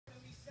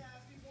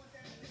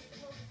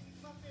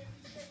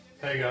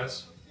Hey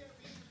guys,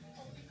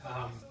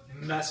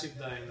 massive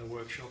day in the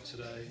workshop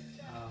today,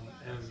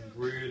 and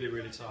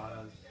really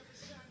tired,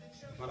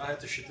 but I had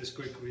to shoot this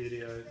quick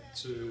video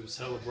to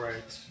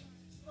celebrate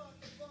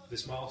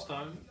this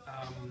milestone.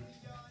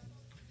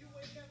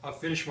 I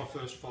finished my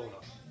first folder.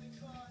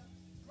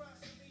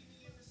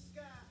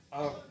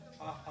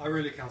 I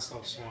really can't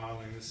stop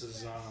smiling. This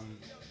is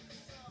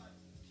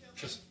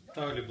just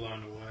totally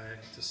blown away.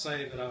 To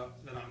say that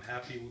I'm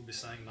happy would be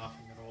saying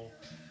nothing at all.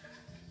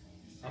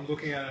 I'm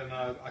looking at it and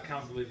I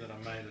can't believe that I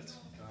made it.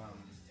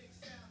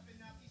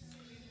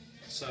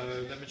 So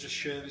let me just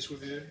share this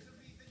with you.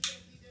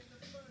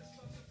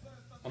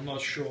 I'm not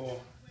sure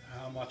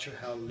how much or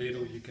how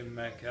little you can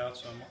make out,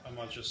 so I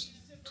might just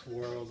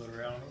twirl it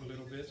around a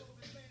little bit.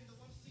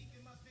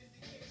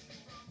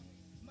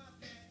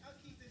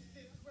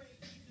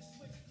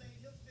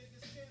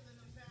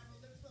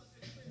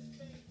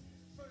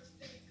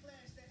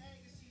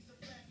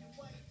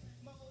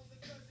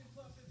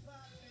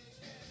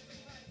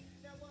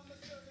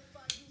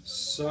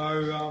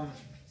 So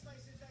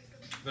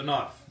the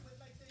knife,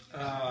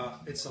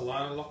 it's a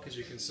liner lock, as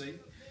you can see,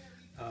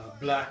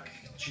 black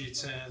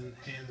G10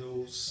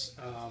 handles,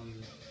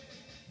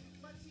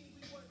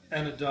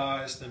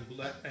 anodized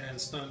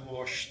and stone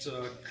washed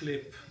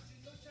clip,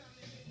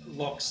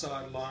 lock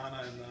side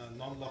liner and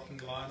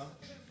non-locking liner,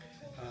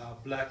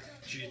 black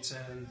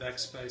G10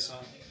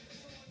 backspacer,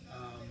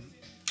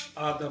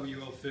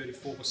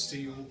 RWL34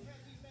 steel.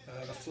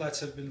 The flats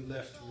have been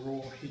left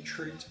raw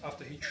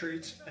after heat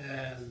treat,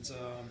 and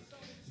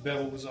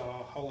bevels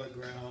are hollow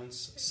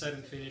grounds,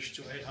 satin finish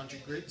to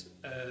 800 grit,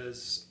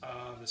 as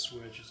are the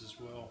swedges as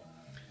well.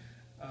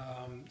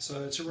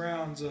 So it's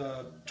around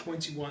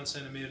 21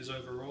 centimeters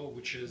overall,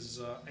 which is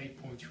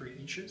 8.3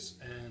 inches,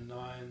 and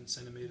 9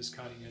 centimeters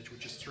cutting edge,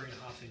 which is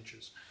 3.5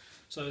 inches.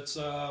 So it's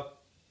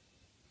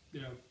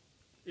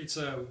it's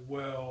a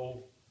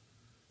well-sized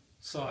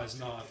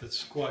knife.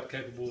 It's quite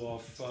capable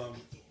of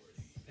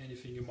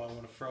anything you might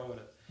want to throw at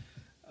it.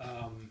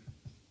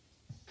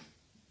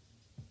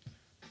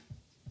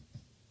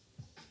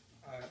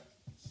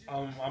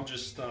 I'm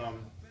just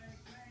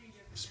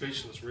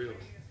speechless, really.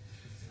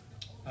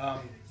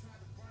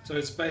 So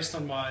it's based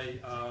on my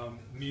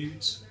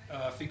mute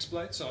fixed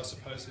blade, so I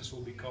suppose this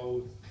will be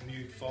called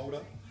mute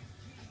folder.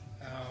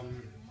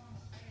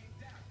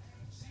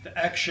 The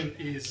action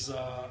is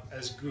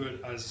as good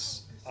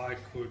as I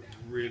could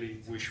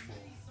really wish for.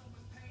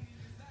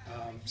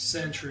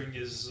 Centering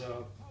is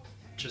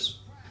just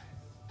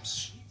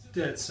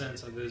dead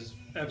center. There's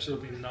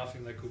absolutely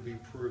nothing that could be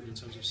improved in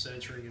terms of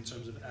centering, in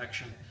terms of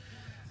action.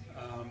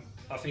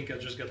 I think I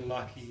just got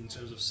lucky in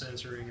terms of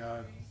centering.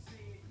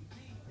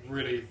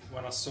 Really,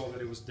 when I saw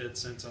that it was dead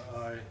center,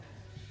 I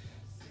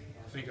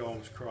think I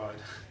almost cried.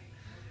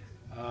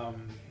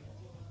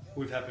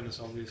 With happiness,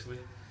 obviously.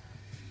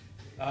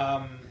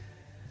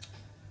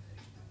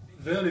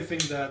 The only thing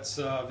that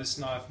this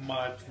knife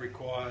might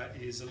require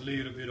is a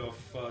little bit of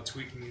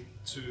tweaking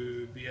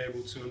to be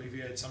able to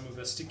alleviate some of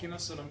the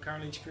stickiness that I'm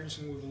currently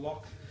experiencing with the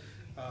lock,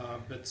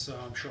 but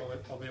I'm sure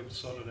I'll be able to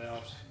sort it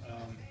out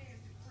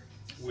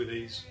with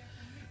ease.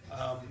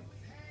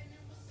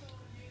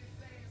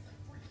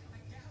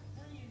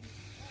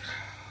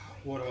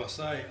 What do I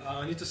say?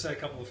 I need to say a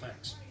couple of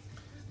things.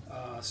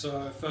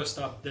 So first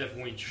up, Dev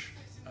Winch.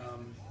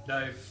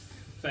 Dave,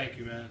 thank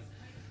you, man.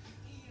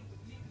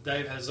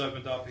 Dave has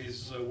opened up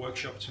his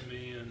workshop to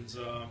me and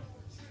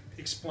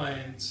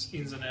explained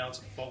ins and outs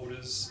of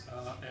folders,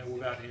 and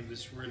without him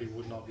this really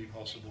would not be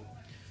possible.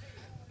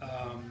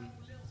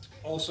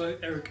 Also,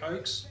 Eric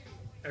Oakes.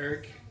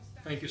 Eric,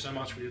 thank you so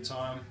much for your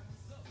time.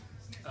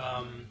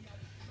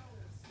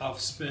 I've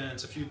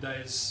spent a few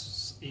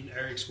days in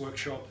Eric's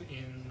workshop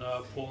in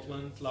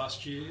Portland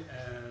last year,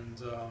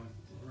 and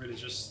really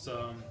just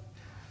an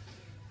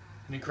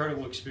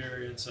incredible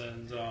experience,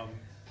 and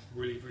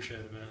really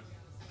appreciate it, man.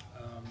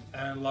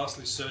 And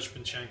lastly, Serge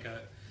Pinchenko.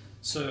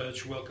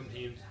 Serge welcomed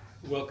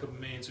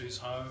me into his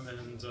home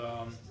and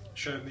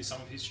showed me some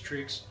of his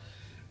tricks,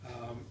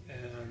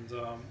 and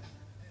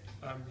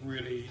I'm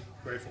really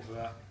grateful for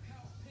that.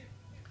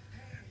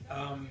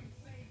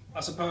 I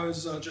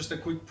suppose just a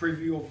quick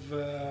preview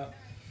of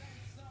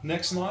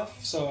next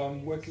knife. So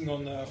I'm working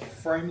on the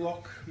frame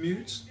lock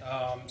mute.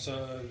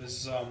 So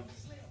this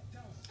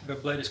the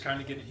blade is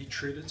currently getting heat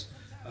treated.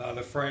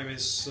 The frame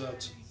is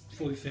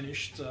fully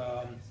finished.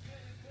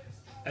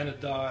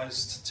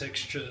 Anodized,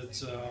 textured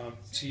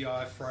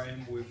TI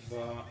frame with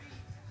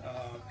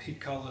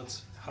heat-colored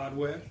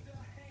hardware.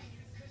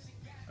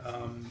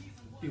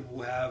 It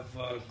will have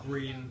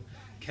green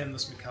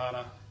Kenless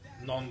Mikata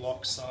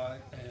non-lock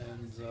side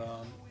and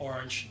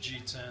orange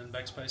G10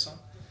 backspacer.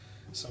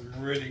 So I'm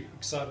really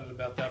excited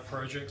about that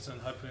project, and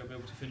hopefully I'll be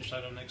able to finish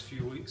that in the next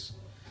few weeks.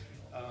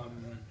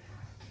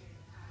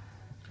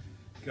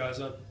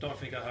 Guys, I don't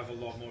think I have a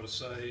lot more to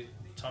say.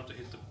 Time to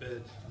hit the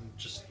bed. I'm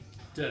just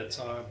dead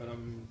tired, but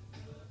I'm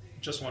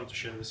just wanted to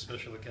share this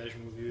special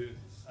occasion with you.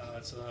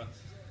 It's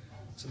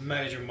a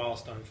major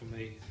milestone for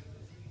me,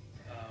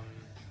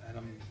 and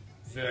I'm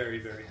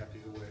very happy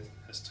the way it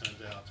has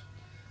turned out.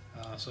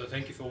 So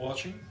thank you for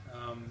watching,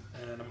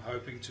 and I'm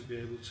hoping to be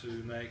able to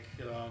make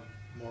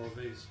more of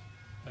these.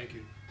 Thank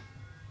you.